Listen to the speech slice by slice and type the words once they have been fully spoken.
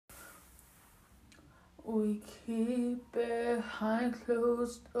we keep behind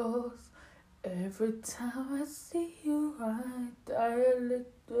closed doors. Every time I see you, I die a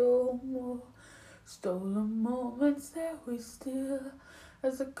little more. Stolen moments that we steal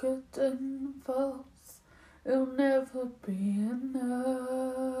as the curtain falls. It'll never be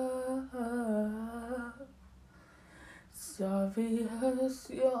enough. It's obvious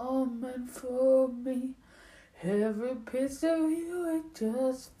you're meant for me. Every piece of you, it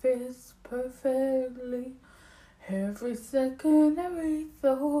just fits perfectly. Every second, every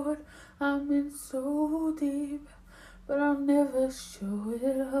thought, I'm in so deep, but I'll never show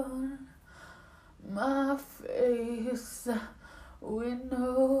it on my face. We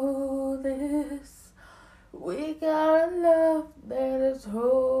know this. We got a love that is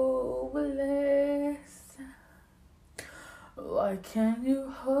hopeless. Why can't you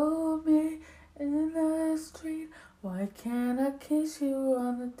hold me in the street? Why can't I kiss you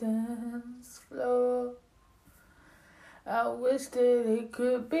on the dance floor? I wish that it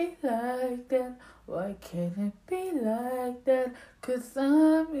could be like that. Why can't it be like that? 'Cause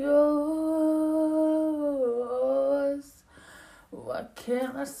I'm yours. Why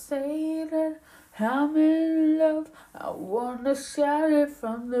can't I say that I'm in love? I wanna shout it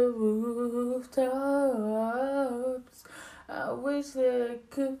from the rooftops. I wish that it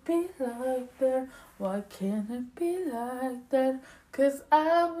could be like that. Why can't it be like that? 'Cause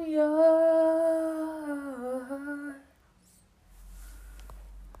I'm yours.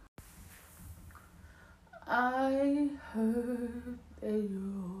 I heard that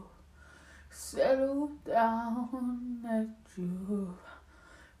you settled down, that you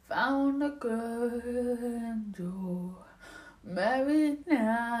found a girl and you're married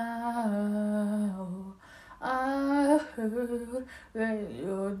now. I heard that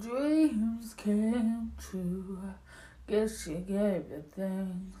your dreams came true. Guess she gave you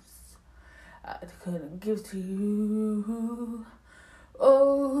things I couldn't give to you.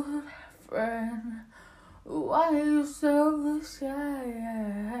 Old friend, why you so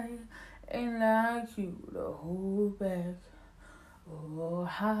shy? Ain't like you to hold back or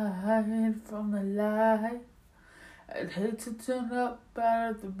hide from the light. I'd hate to turn up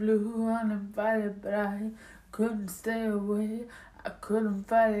out of the blue uninvited, but I couldn't stay away. I couldn't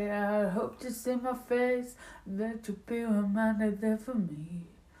fight it out. I hope to see my face, that you'll be reminded that for me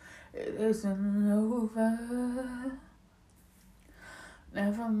it isn't over.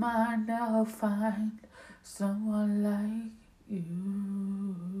 Never mind, I'll find someone like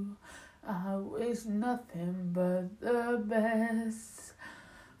you. I wish nothing but the best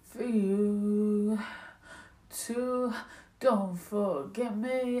for you too. Don't forget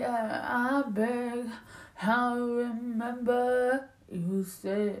me, I beg. I remember you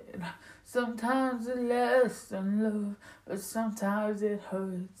said sometimes it lasts in love, but sometimes it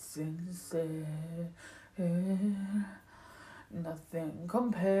hurts instead. Nothing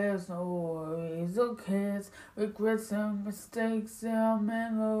compares, no worries or cares, regrets and mistakes and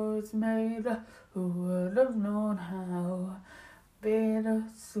memories made. Who would have known how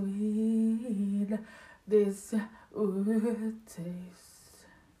bittersweet this would taste?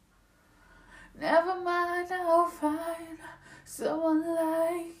 Never mind, I'll find someone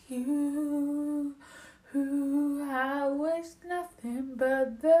like you, who I wish nothing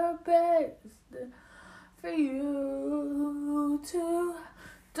but the best for you too.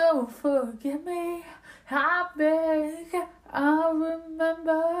 Don't forget me, I beg. I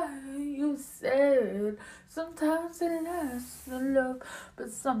remember you said sometimes it lasts in love,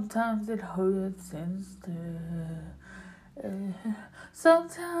 but sometimes it hurts instead.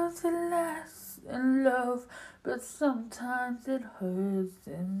 Sometimes it lasts in love, but sometimes it hurts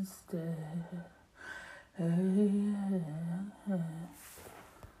instead.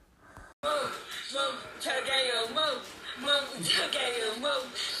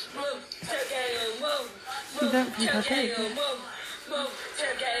 You don't think I do?